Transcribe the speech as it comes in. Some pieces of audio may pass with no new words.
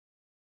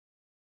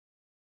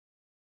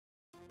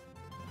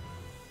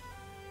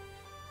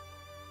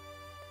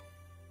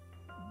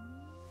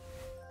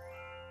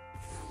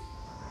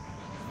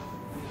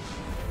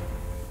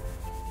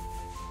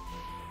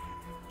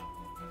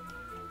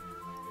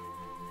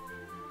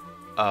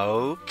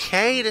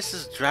Okay, this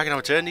is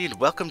DragonofEternity and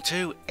welcome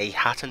to A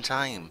Hat in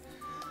Time.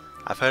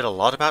 I've heard a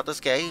lot about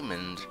this game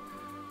and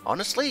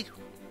honestly,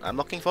 I'm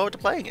looking forward to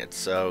playing it,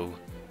 so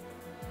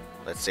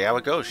let's see how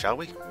it goes, shall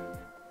we?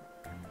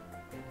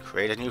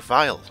 Create a new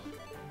file.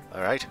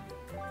 Alright.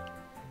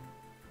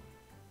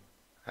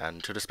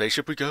 And to the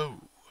spaceship we go.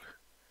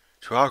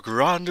 To our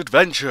grand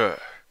adventure.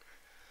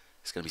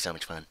 It's gonna be so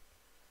much fun.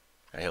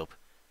 I hope.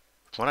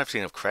 From what I've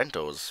seen of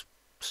Krento's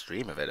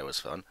stream of it, it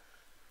was fun.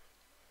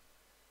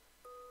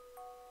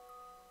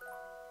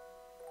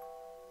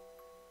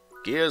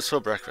 Gears for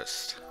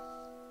breakfast.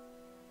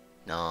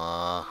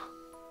 Nah.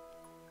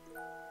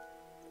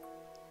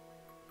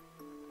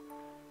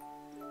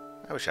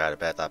 I wish I had a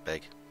bed that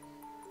big.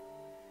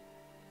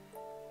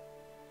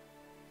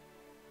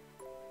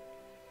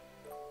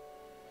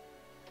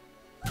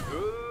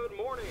 Good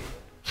morning.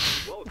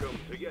 Welcome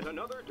to yet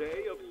another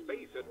day of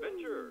space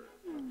adventure.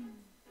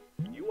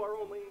 You are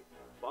only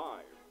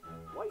 5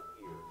 light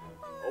years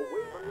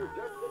away from your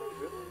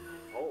destination,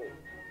 home.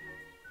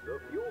 The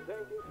fuel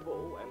tank is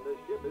full and the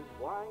ship is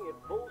flying at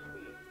full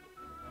speed.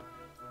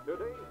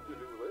 Today's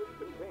to-do list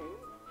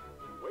contains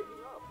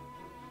waking up,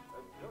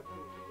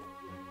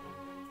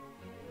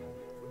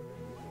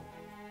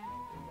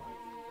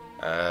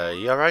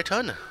 You alright,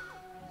 hun?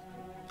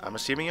 I'm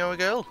assuming you're a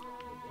girl?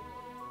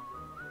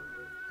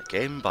 A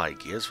game by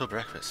Gears for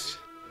breakfast.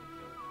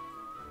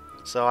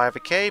 So I have a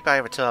cape, I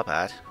have a top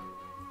hat,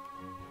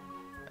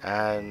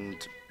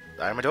 and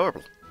I'm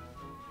adorable.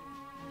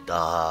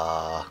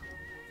 Duh.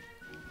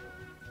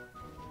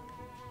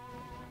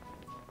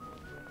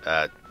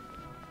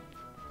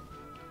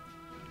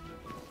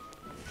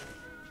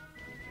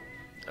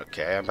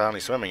 Okay, I'm apparently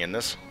swimming in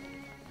this.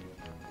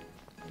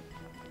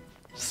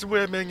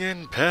 Swimming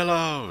in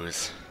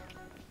pillows!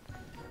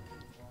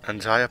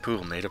 Entire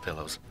pool made of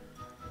pillows.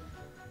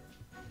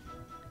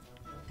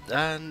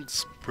 And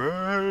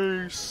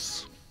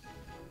space!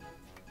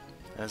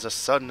 There's a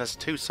sun, there's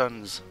 2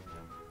 suns.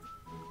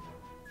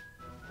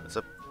 There's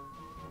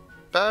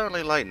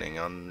apparently lightning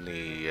on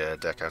the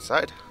deck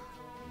outside.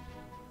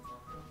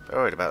 Bit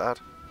worried about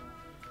that.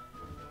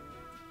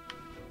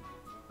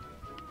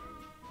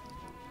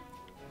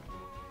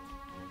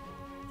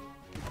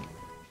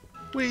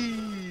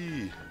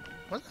 Whee!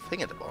 What's that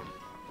thing at the bottom?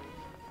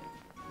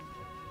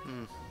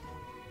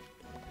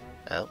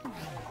 Oh.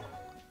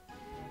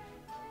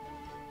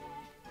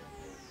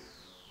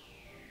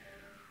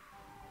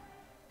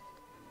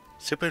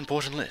 Super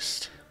important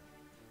list.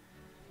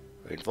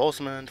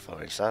 Reinforcement,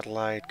 foreign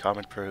satellite,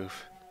 comet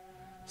proof,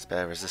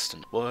 spare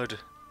resistant wood.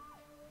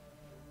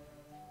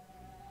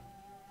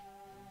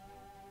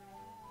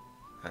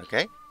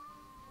 Okay.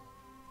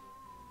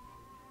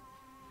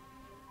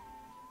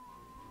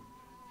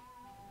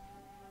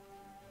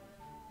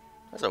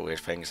 There's a weird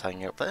thing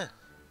hanging up there.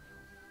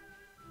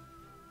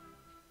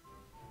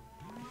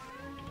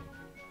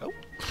 Oh.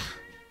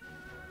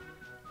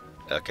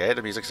 Okay,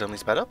 the music suddenly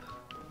sped up.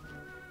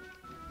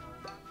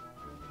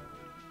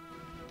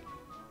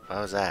 What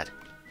was that?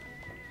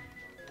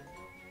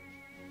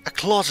 A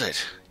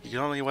closet! You can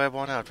only wear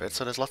one outfit,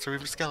 so there's lots of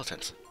room for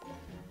skeletons.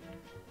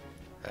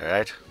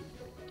 Alright.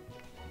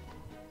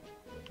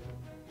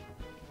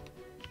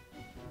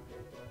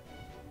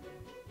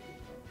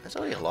 There's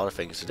only a lot of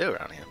things to do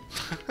around here.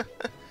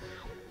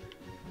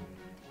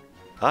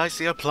 I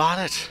see a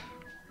planet!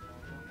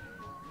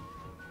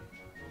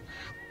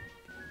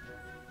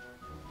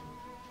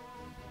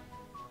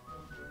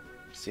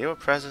 Zero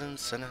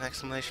presents and an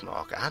exclamation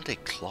mark and a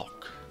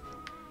clock.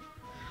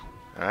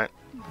 Alright.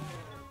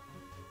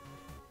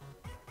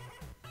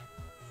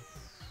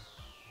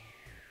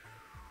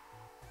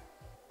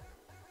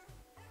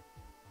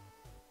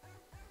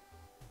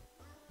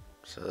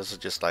 So this is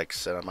just like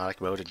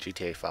cinematic mode in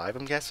GTA 5,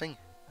 I'm guessing?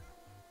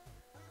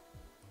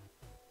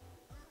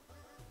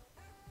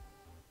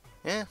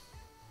 Yeah.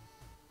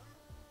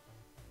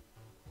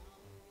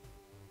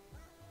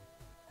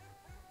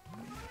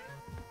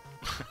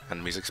 And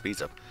the music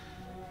speeds up.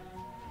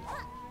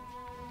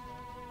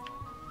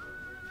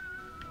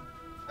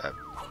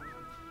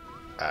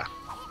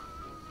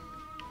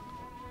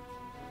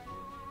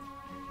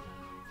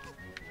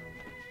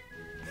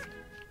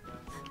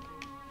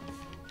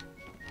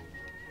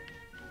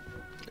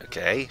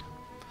 Okay.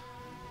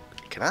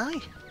 Can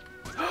I?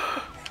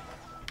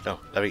 Oh,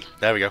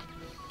 there we go.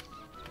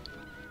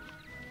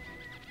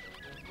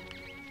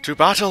 To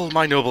battle,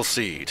 my noble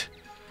steed!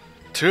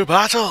 To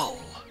battle!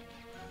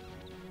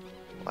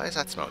 Why is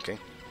that smoking?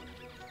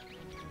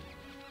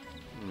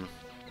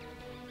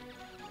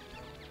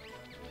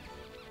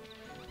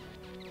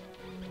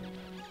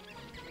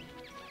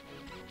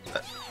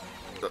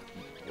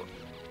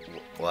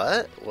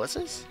 What? What's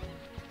this?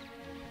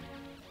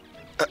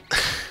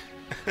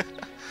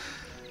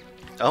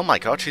 Oh my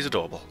god, she's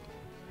adorable.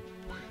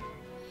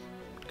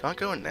 Can't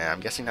go in there, I'm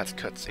guessing that's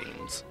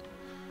cutscenes.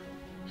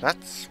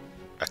 That's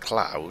a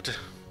cloud.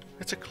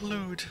 It's a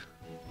cloud.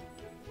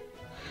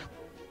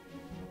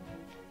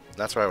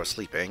 That's where I was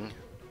sleeping.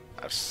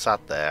 I've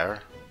sat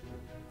there.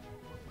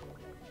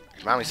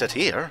 I finally sit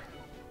here.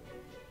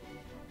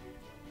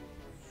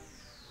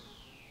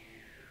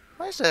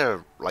 Why is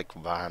there, like,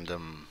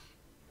 random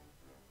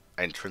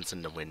entrance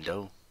in the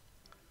window?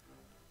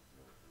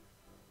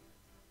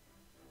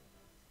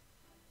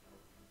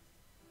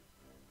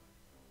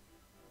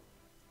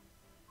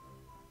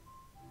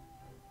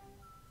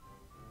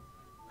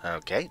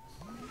 Okay.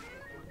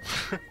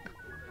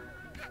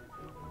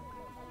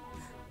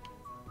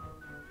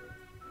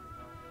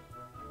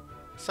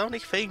 So many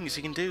things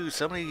you can do,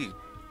 so many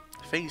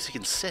things you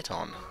can sit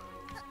on.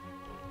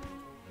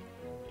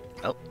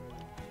 Oh.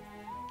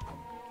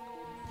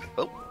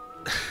 Oh.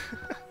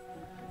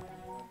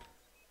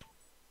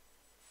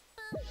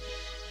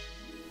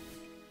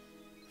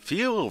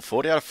 Fuel,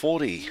 40 out of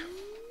 40.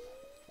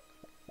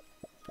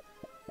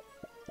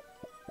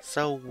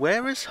 So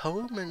where is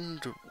home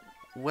and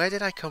where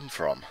did I come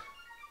from?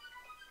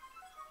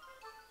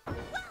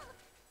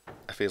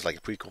 It feels like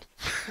a prequel.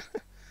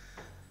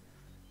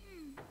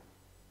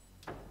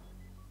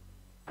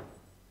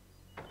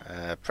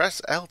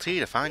 Press LT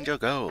to find your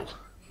goal.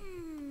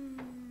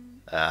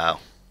 Oh.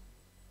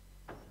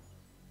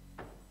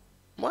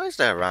 Why is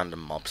there a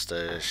random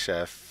mobster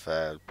chef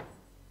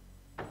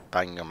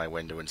banging on my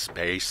window in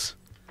space?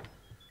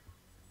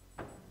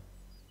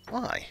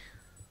 Why?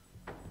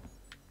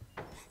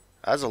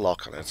 There's a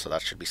lock on it, so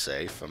that should be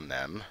safe from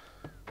them.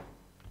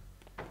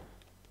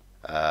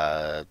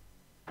 I'm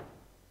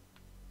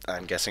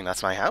guessing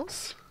that's my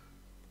house?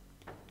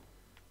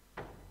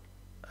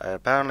 I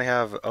apparently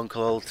have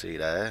Uncle Ulti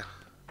there.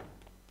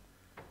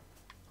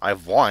 I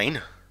have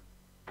wine.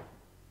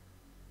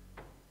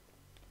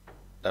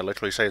 That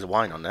literally says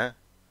wine on there.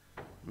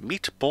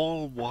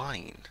 Meatball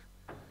wine.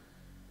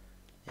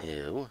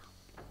 Ew.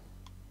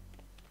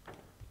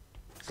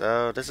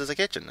 So this is a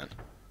kitchen then.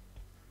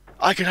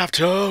 I can have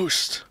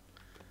toast!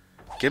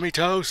 Give me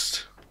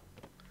toast!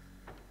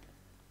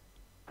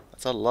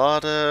 That's a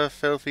lot of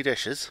filthy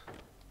dishes.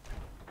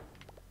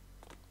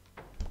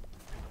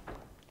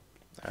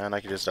 And I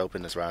can just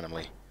open this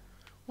randomly.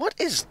 What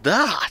is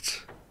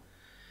that?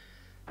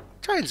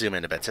 Try and zoom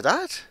in a bit to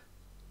that.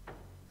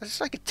 That's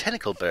like a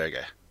tentacle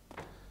burger.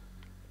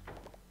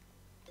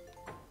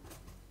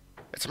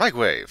 It's a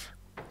microwave.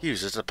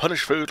 Used to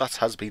punish food that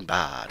has been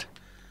bad.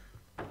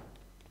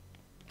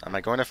 Am I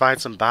going to find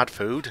some bad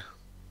food?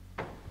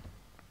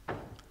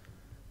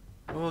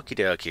 Okie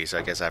dokie, so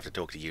I guess I have to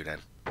talk to you then.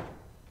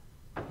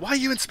 Why are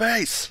you in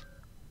space?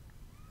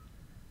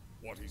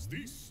 What is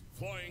this?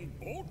 Flying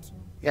boat?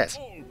 Yes.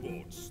 All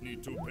boats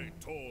need to pay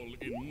toll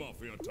in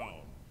Mafia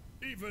Town.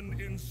 Even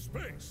in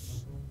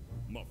space.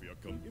 Mafia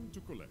come in to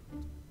collect.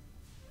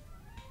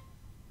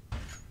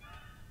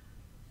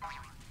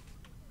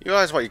 You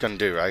realize what you're gonna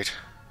do, right?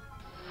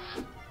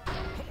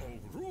 How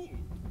rude!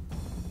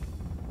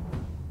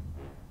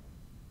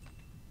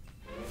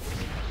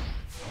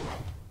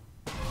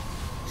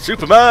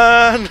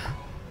 Superman!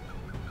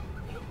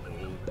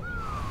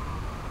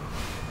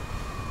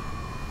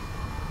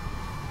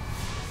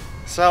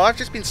 So I've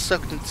just been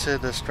sucked into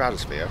the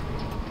stratosphere.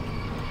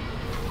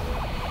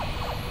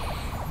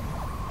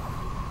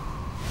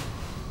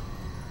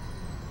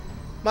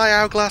 My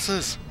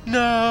hourglasses!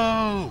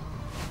 No!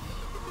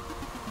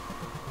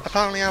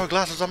 Apparently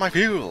hourglasses are my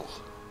fuel.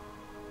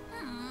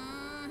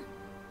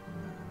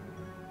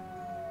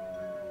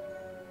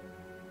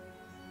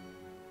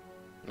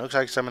 Looks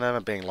like some of them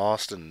are being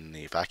lost in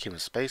the vacuum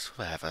of space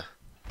forever.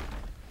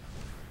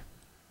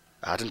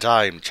 At in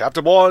time,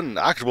 Chapter 1,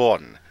 Act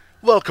 1.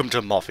 Welcome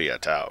to Mafia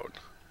Town.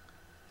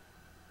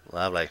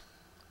 Lovely.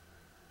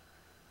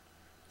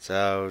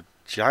 So,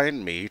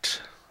 giant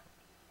meat,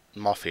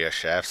 Mafia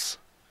chefs,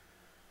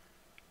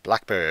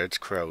 blackbirds,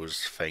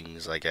 crows,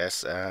 things, I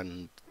guess,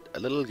 and a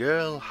little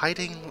girl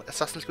hiding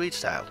Assassin's Creed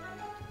style.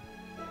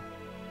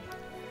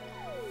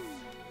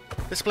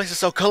 This place is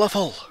so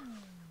colourful!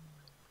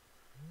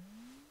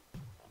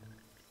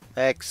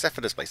 Except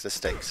for this place, this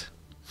stinks.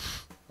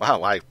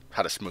 Wow, I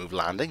had a smooth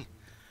landing.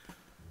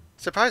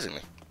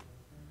 Surprisingly.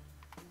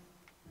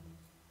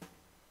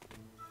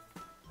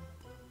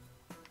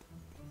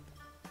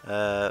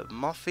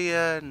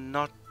 Mafia,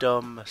 not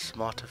dumb,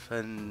 smarter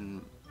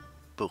than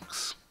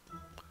books.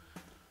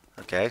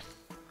 Okay.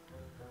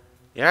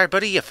 Yeah,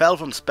 buddy, you fell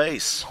from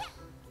space.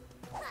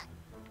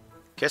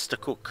 Kiss the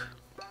cook.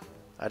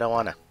 I don't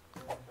wanna.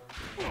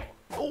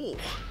 Oh.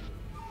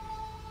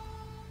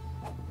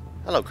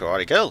 Hello,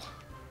 karate girl.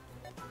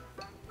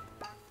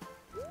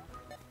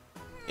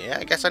 Yeah,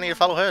 I guess I need to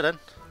follow her then.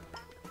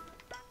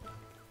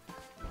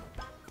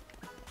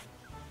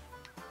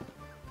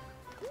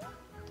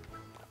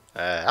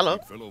 Hello.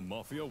 Did fellow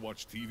Mafia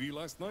watch TV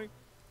last night?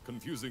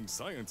 Confusing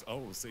science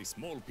owls say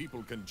small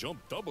people can jump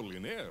double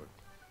in air.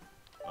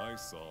 I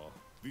saw.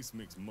 This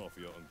makes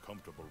Mafia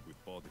uncomfortable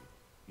with body.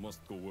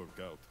 Must go work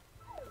out.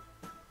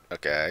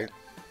 Okay.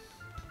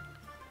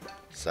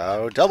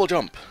 So, double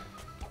jump.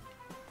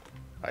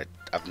 I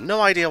have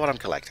no idea what I'm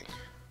collecting.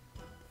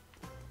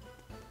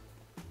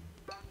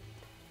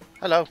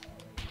 Hello.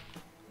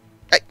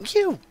 Hey,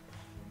 you!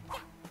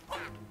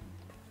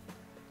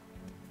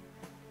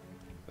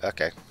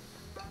 Okay.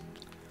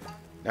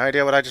 No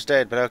idea what I just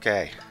did, but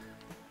okay.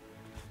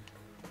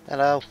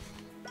 Hello.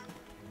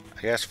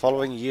 I guess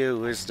following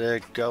you is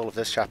the goal of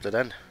this chapter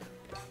then.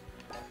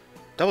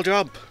 Double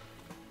jump!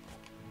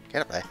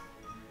 Get up there.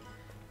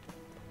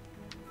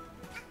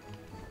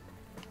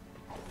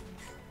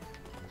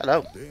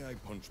 Hello. Today I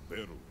punch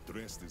Beryl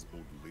dressed as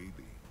old lady.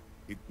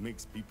 It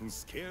makes people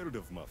scared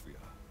of Mafia.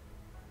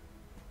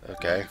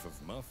 Okay. Life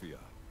of Mafia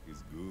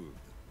is good.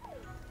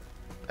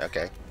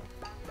 Okay.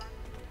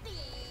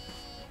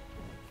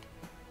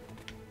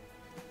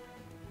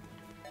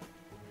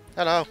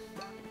 Hello.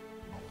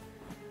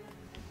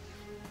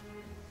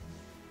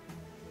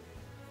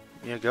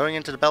 You're going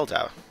into the bell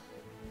tower.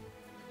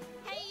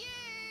 Hey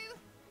you!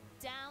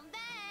 Down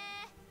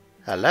there!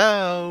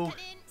 Hello. I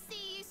didn't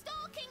see you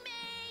stalking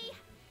me!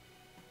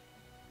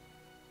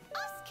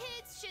 Us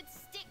kids should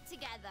stick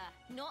together,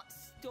 not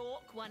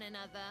stalk one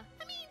another.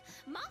 I mean,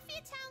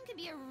 Mafia Town can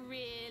be a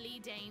really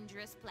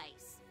dangerous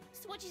place.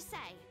 So what'd you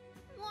say?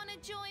 Wanna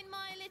join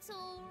my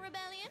little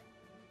rebellion?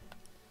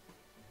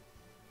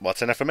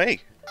 What's in it for me?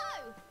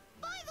 Oh,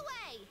 by the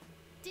way,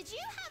 did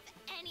you have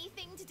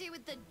anything to do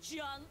with the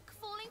junk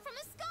falling from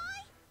the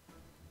sky?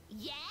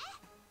 Yeah?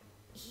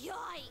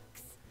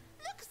 Yikes!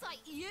 Looks like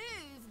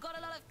you've got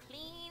a lot of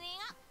cleaning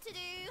up to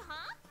do,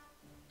 huh?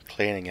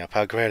 Cleaning up.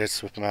 How great is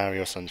Super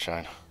Mario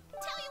Sunshine?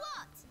 Tell you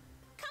what,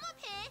 come up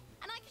here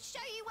and I can show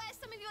you where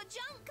some of your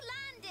junk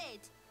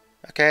landed.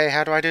 Okay,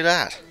 how do I do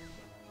that?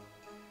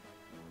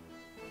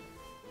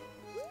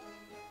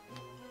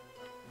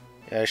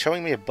 Yeah,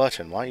 showing me a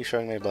button. Why are you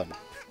showing me a button?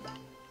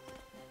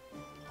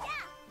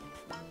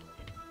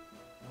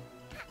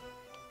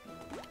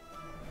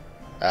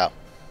 Oh.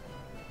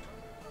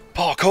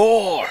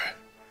 Parkour!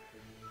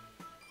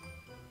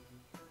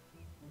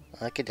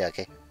 Okie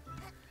dokie.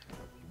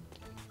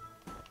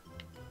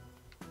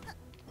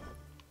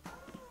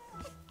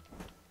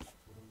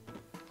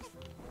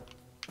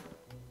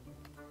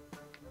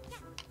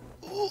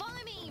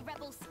 Follow me,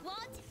 Rebel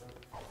Squad.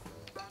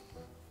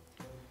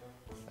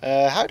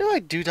 How do I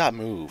do that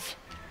move?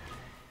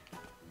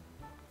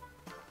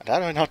 And how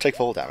do I not take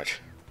full damage?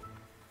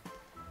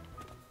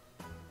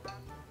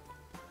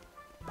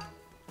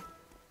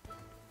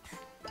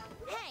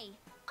 Hey,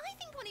 I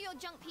think one of your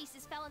junk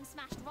pieces fell and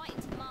smashed right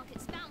into the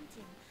market's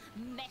fountain.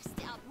 Messed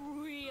it up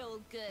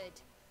real good.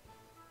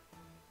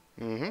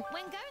 Mm-hmm.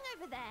 When going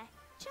over there,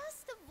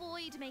 just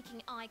avoid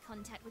making eye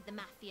contact with the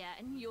Mafia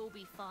and you'll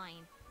be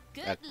fine.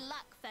 Good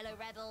luck, fellow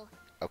rebel.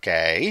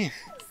 Okay.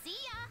 See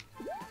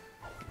ya!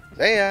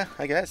 There,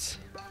 I guess.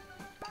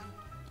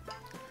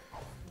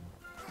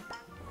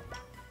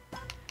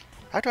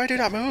 How do I do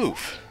that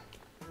move?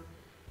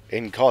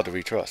 In God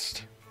we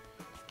trust.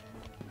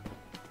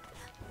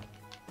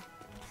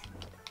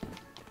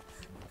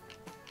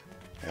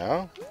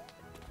 No?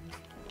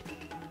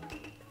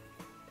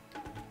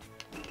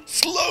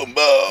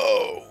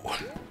 Slow-mo!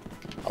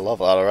 I love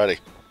that already.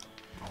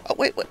 Oh,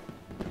 wait, what?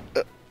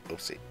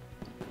 Oopsie.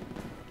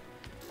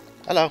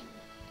 Hello.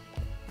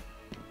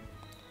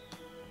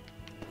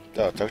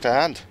 Oh, took the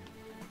hand.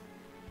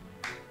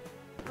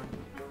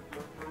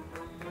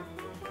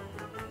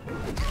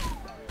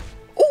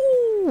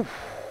 Ooh!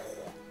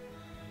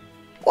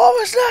 What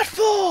was that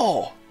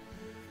for?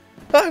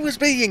 I was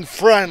being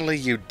friendly,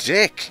 you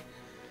dick.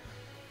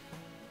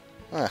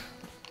 Huh.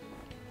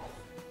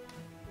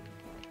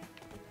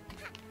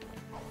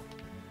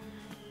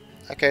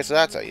 Okay, so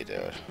that's how you do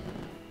it.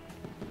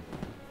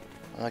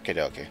 Okie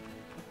dokie.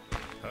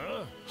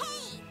 Huh?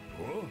 Hey!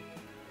 Huh?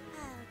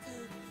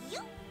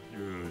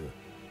 You?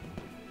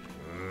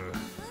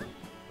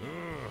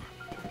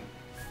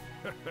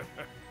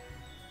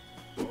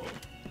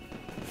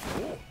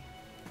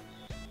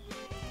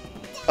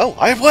 Oh,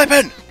 I have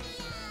weapon!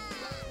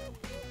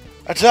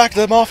 Attack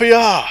the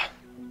Mafia!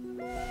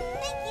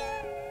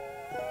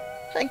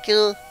 Thank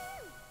you.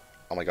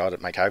 Oh my god,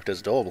 my character's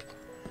adorable.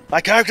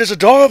 My character's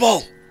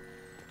adorable!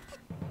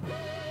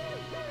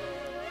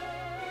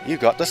 You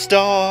got the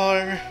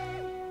star!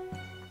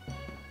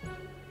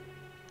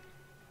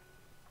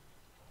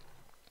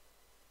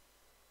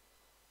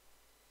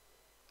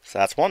 So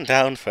that's 1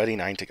 down,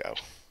 39 to go.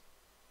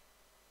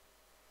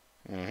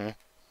 Mm-hmm.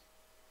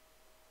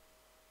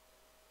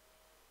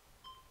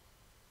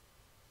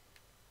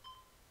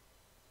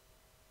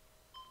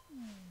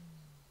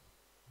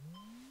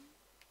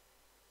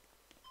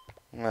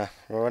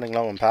 We're running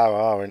low on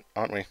power,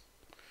 aren't we?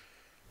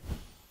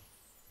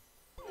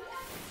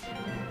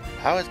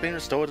 Power has been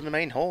restored in the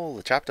main hall.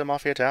 The chapter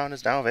Mafia Town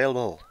is now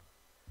available.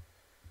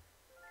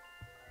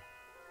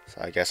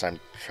 So I guess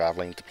I'm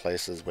traveling to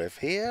places with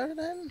here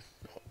then?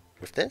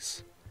 With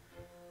this?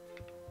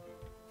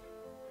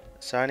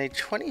 So I need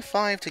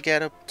 25 to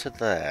get up to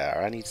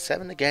there. I need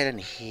 7 to get in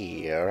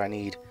here. I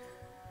need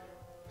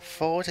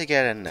 4 to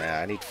get in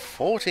there. I need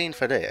 14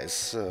 for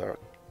this.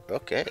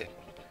 Okay.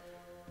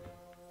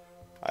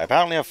 I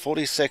apparently have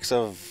 46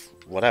 of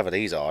whatever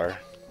these are.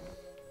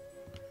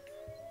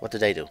 What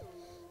did they do?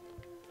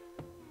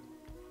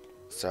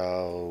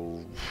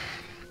 So,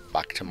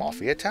 back to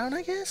Mafia Town,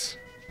 I guess?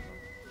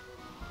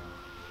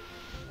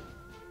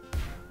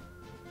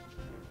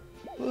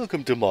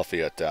 Welcome to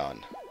Mafia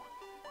Town.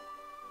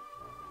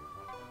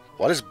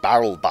 What is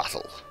barrel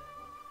battle?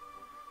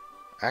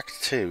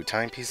 Act 2,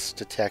 timepiece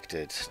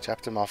detected.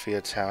 Chapter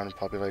Mafia Town,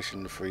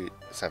 population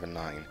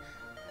 379.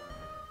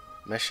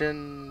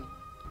 Mission...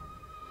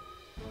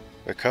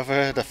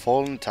 Recover the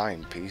fallen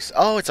timepiece.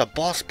 Oh, it's a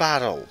boss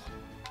battle!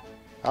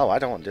 Oh, I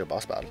don't want to do a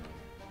boss battle.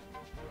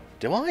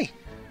 Do I?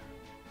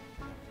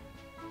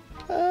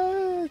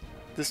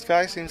 This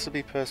guy seems to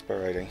be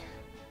perspirating.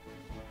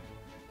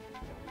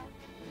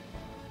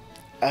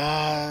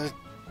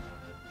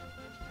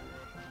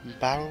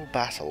 Barrel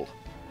battle.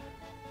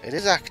 It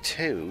is Act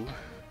 2.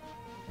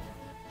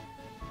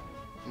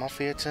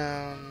 Mafia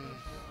Town...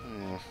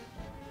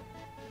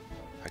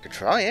 I could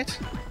try it.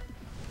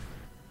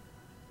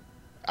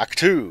 Act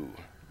 2.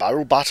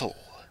 Barrel battle.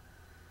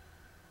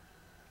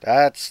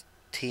 That's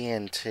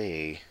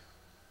TNT.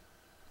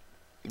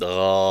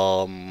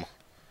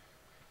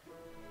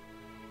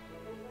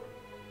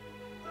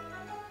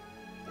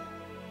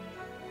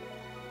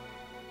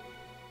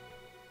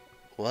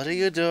 What are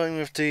you doing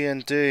with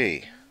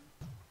TNT?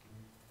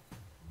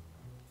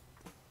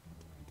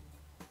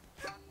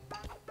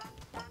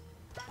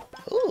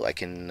 Ooh, I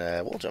can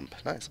wall jump.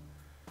 Nice.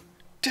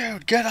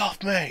 Dude, get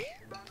off me!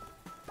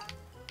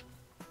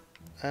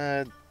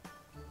 I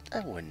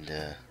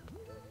wonder...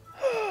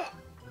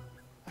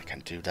 I can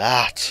do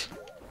that!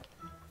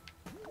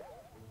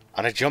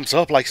 And it jumps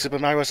up like Super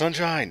Mario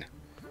Sunshine!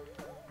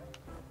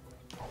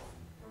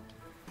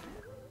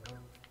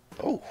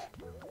 Oh!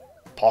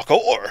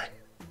 Parkour!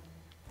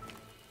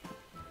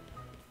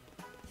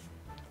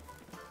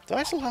 Do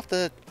I still have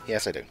the...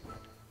 Yes, I do.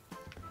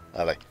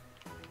 Lovely.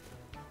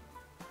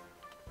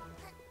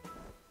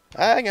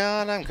 Hang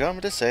on, I'm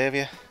coming to save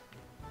you.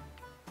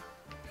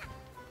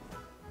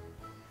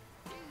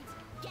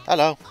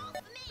 Hello.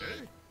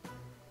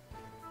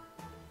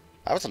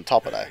 I was on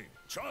top of that. Hey,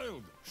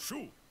 child,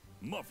 shoo!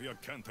 Mafia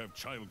can't have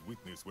child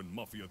witness when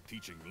Mafia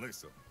teaching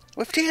lesson.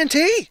 With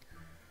TNT?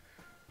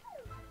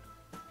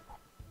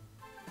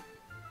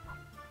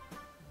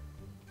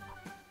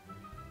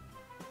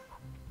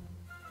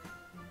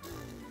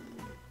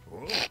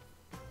 Oh,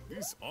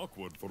 this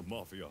awkward for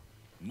Mafia.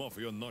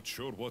 Mafia not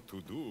sure what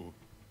to do.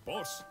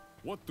 Boss,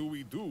 what do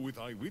we do with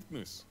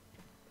eyewitness?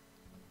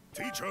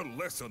 Teach her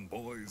lesson,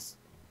 boys.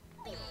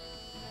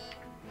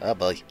 Oh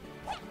boy.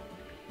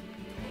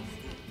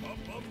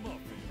 Papa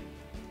Mafia.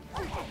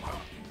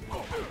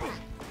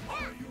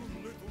 You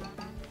little...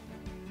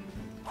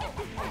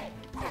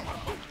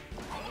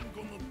 I'm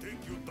gonna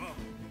take you down.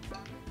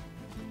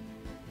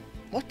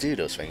 What do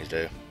those things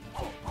do?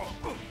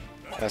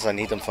 Because I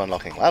need them for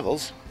unlocking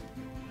levels.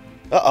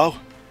 Uh-oh.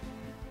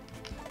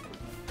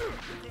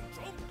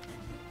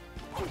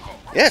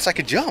 Yes, I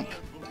can jump.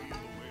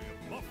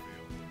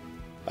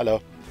 Hello.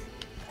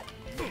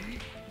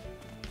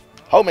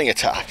 Homing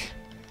attack.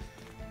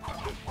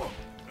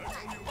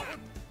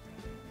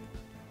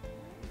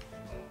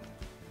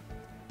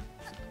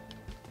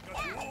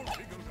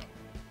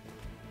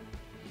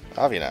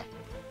 Have you now?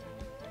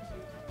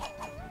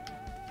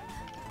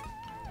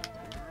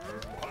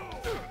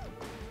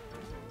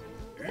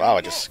 Wow,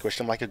 I just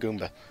squished him like a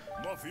Goomba.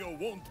 Mafia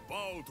won't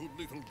bow to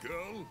little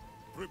girl.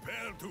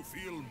 Prepare to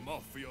feel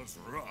Mafia's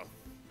wrath.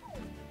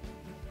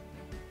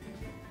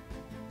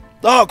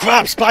 Oh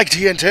crap, spiked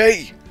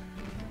TNT!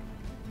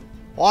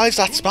 Why is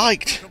that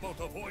spiked? Think about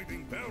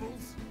avoiding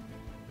barrels?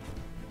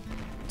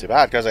 Too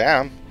bad, because I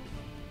am.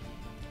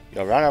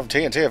 You'll run out of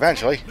TNT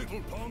eventually.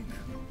 Little punk.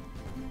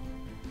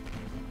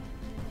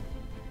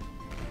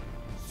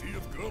 See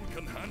if girl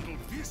can handle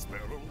this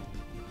barrel.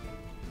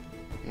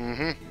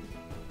 Mm-hmm.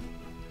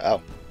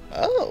 Oh.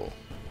 Oh.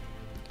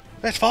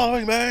 It's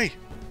following me!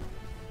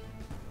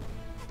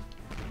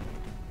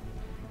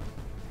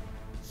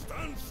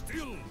 Stand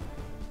still.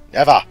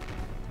 Never!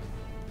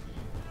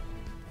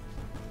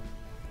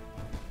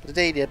 That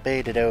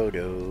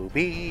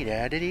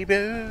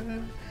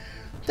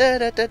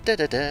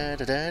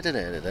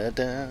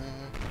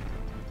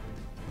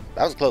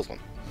was a close one.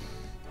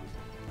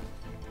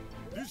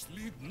 This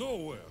lead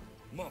nowhere.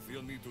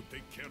 Mafia need to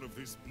take care of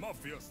this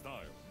Mafia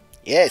style.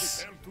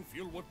 Yes! Prepare to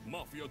feel what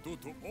Mafia do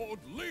to old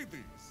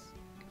ladies.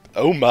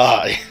 Oh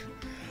my!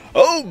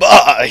 Oh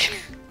my!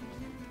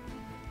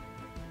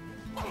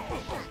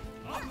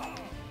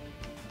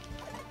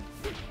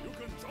 You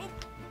can jump.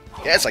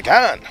 Yes, I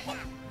can!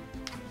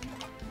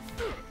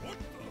 What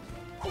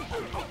the?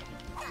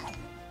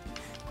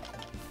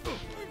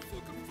 I'm so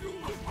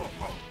confused.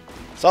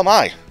 So am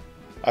I.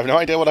 I have no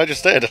idea what I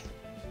just did.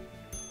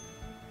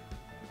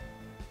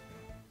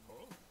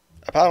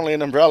 Apparently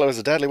an umbrella is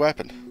a deadly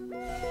weapon.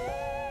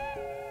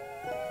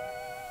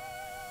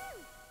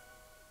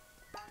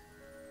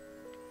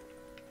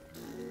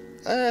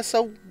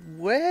 So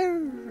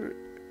where...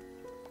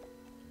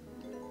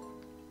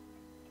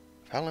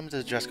 How limited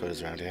the dress code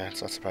is around here?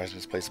 It's not surprising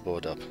this place is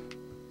boarded up.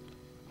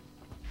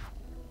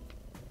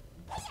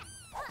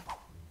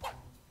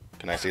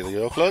 Can I see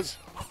your clothes?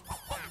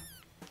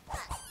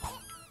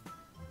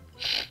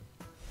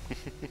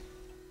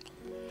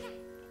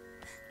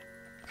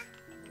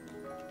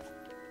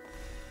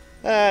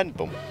 And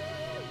boom.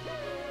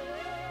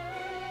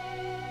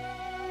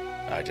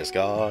 I just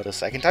got a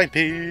second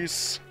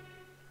timepiece.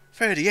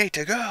 38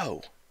 to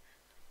go.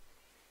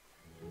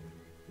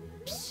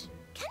 Psh,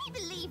 can you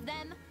believe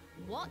them?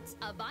 What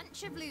a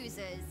bunch of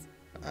losers.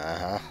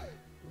 Uh-huh.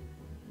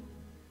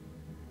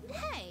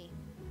 Hey,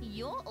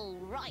 you're all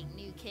right,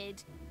 new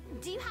kid.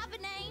 Do you have a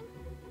name?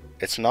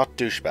 It's not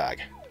douchebag.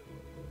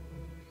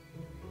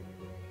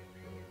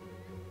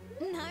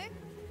 No?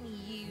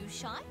 You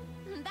shy?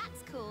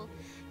 That's cool.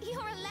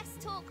 You're a less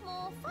talk,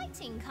 more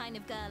fighting kind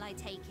of girl, I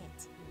take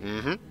it.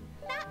 Mm-hmm.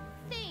 That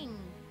thing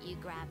you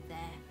grabbed there,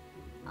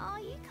 are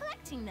you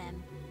collecting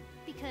them?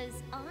 Because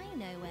I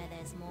know where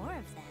there's more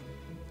of them.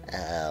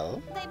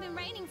 Oh? They've been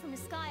raining from the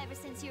sky ever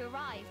since you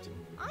arrived.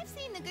 I've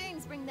seen the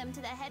goons bring them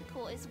to their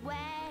headquarters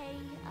way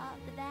up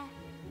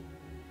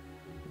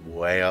there.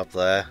 Way up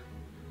there.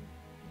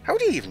 How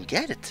do you even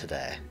get it to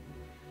there?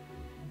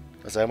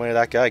 The same way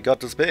that guy got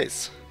to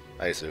space,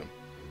 I assume.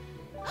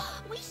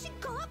 We should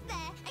go up there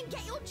and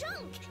get your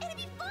junk. It'll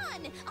be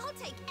fun. I'll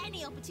take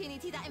any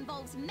opportunity that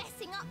involves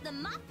messing up the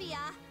Mafia.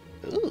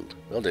 Ooh,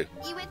 will do.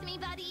 You with me,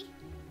 buddy?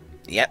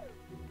 Yep.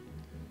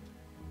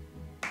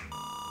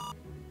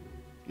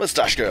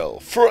 Mustache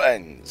Girl,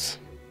 friends!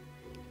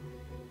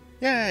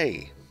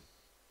 Yay!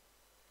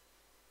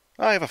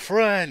 I have a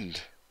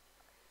friend!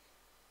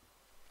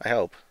 I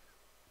hope.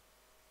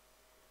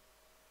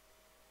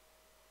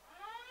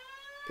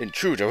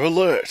 Intruder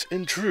alert!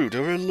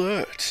 Intruder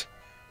alert!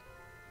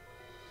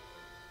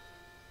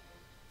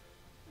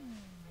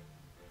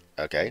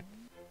 Okay.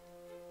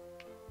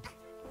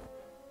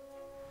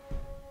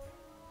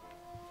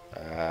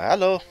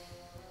 Hello.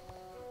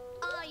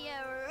 Are you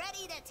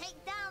ready to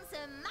take down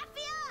some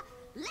Mafia?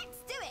 Let's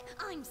do it.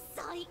 I'm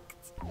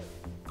psyched.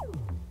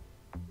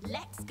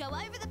 Let's go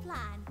over the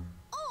plan.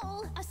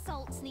 All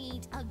assaults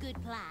need a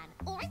good plan,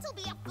 or it'll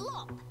be a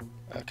flop.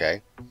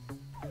 Okay.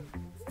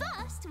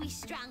 First, we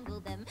strangle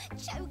them,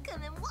 choke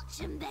them, and watch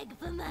them beg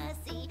for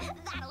mercy.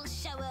 That'll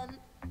show them.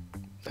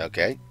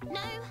 Okay.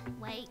 No,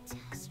 wait.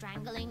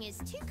 Strangling is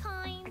too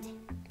kind.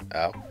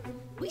 Oh.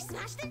 We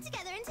smash them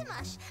together into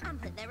mush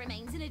and put their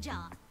remains in a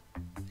jar.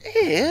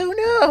 Ew,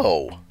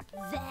 no!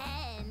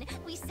 Then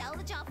we sell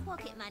the jar for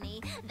pocket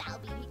money. That'll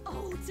be the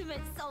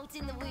ultimate salt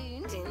in the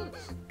wound.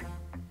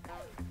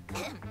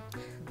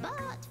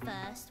 But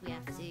first, we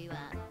have to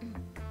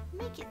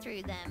make it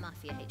through their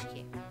Mafia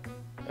HQ.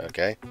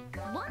 Okay.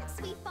 Once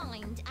we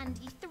find and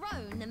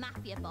dethrone the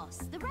Mafia boss,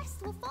 the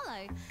rest will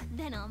follow.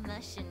 Then our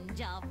mush and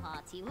jar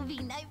party will be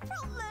no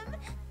problem.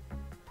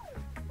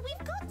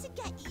 We've got to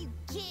get you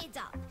geared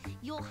up.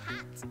 Your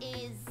hat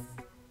is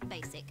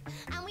basic,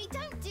 and we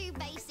don't do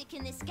basic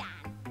in this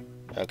scan.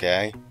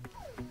 Okay.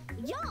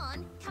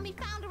 Yarn can be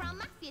found around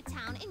Mafia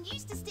Town and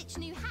used to stitch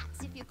new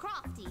hats if you're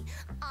crafty.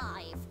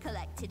 I've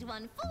collected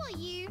one for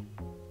you.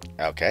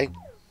 Okay.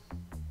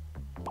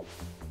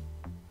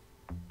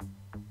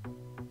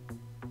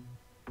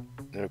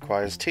 It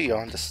requires 2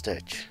 yarn to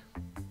stitch.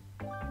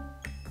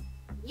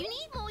 You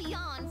need more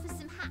yarn for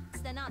some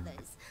hats than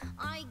others.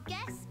 I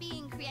guess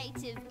being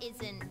creative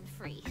isn't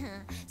free.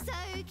 So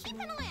keep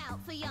an eye out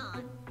for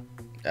yarn.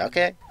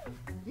 Okay.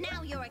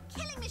 Now you're a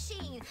killing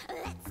machine.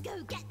 Let's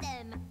go get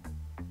them.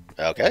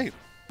 Okay.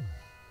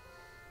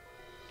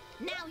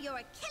 Now you're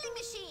a killing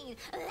machine.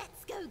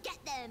 Let's go get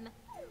them.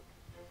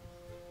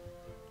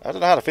 I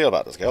don't know how to feel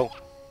about this girl.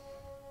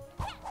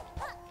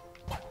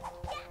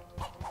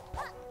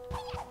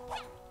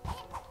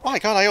 Why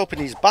can't I open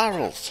these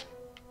barrels?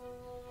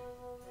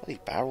 What are these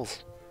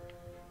barrels?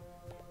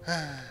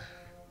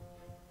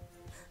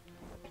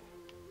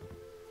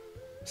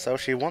 So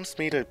she wants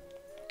me to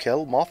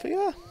kill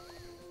Mafia?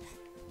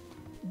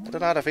 I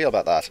don't know how to feel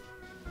about that.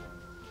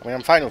 I mean,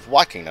 I'm fine with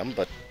whacking them,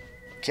 but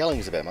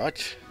killing's a bit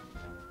much.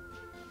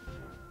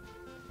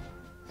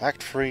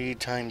 Act 3,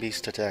 time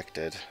beast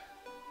detected.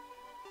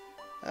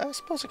 I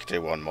suppose I could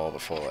do one more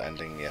before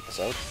ending the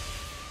episode.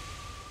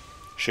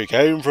 She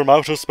came from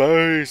outer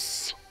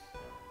space!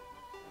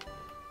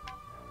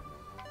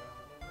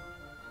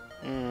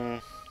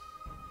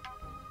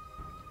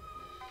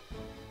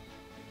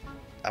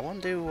 I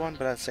want to do one,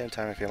 but at the same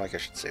time I feel like I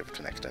should save it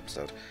for next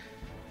episode.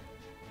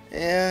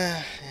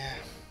 Yeah.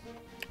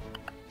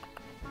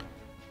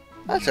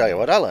 I'll tell you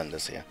what, I'll end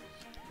this here.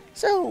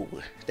 So,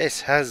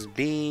 this has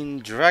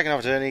been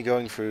DragonofEternity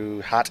going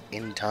through Hat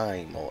in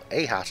Time, or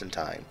A Hat in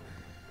Time.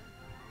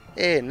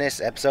 In this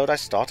episode I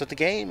started the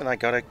game and I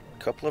got a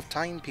couple of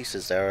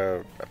timepieces. There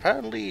are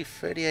apparently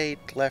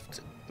 38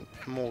 left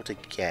more to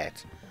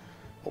get.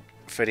 Oh,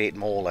 38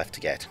 more left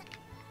to get.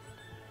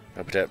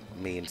 A bit of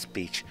me in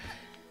speech.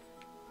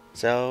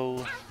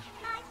 So...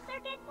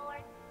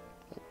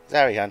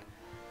 Zarihan,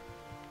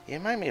 you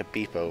remind me of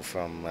Beepo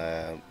from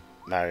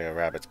Mario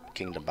Rabbit's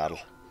Kingdom Battle.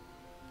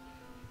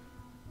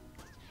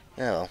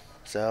 Well,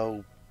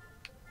 so...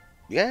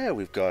 yeah,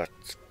 we've got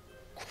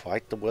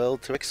quite the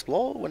world to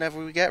explore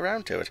whenever we get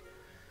around to it.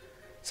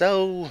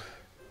 So,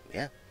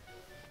 yeah.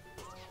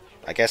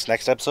 I guess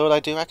next episode I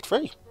do Act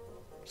 3.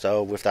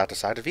 So, with that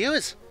decided,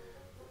 viewers,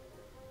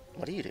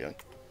 what are you doing?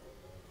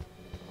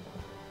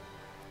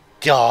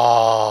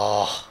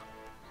 Gah!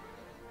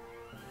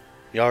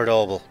 You're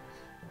adorable.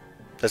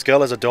 This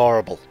girl is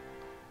adorable.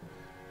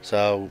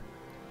 So,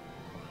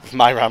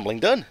 my rambling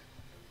done.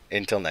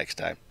 Until next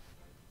time.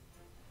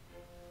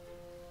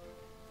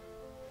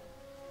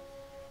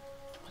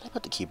 What did I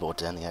put the keyboard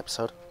down the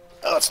episode?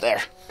 Oh, it's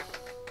there.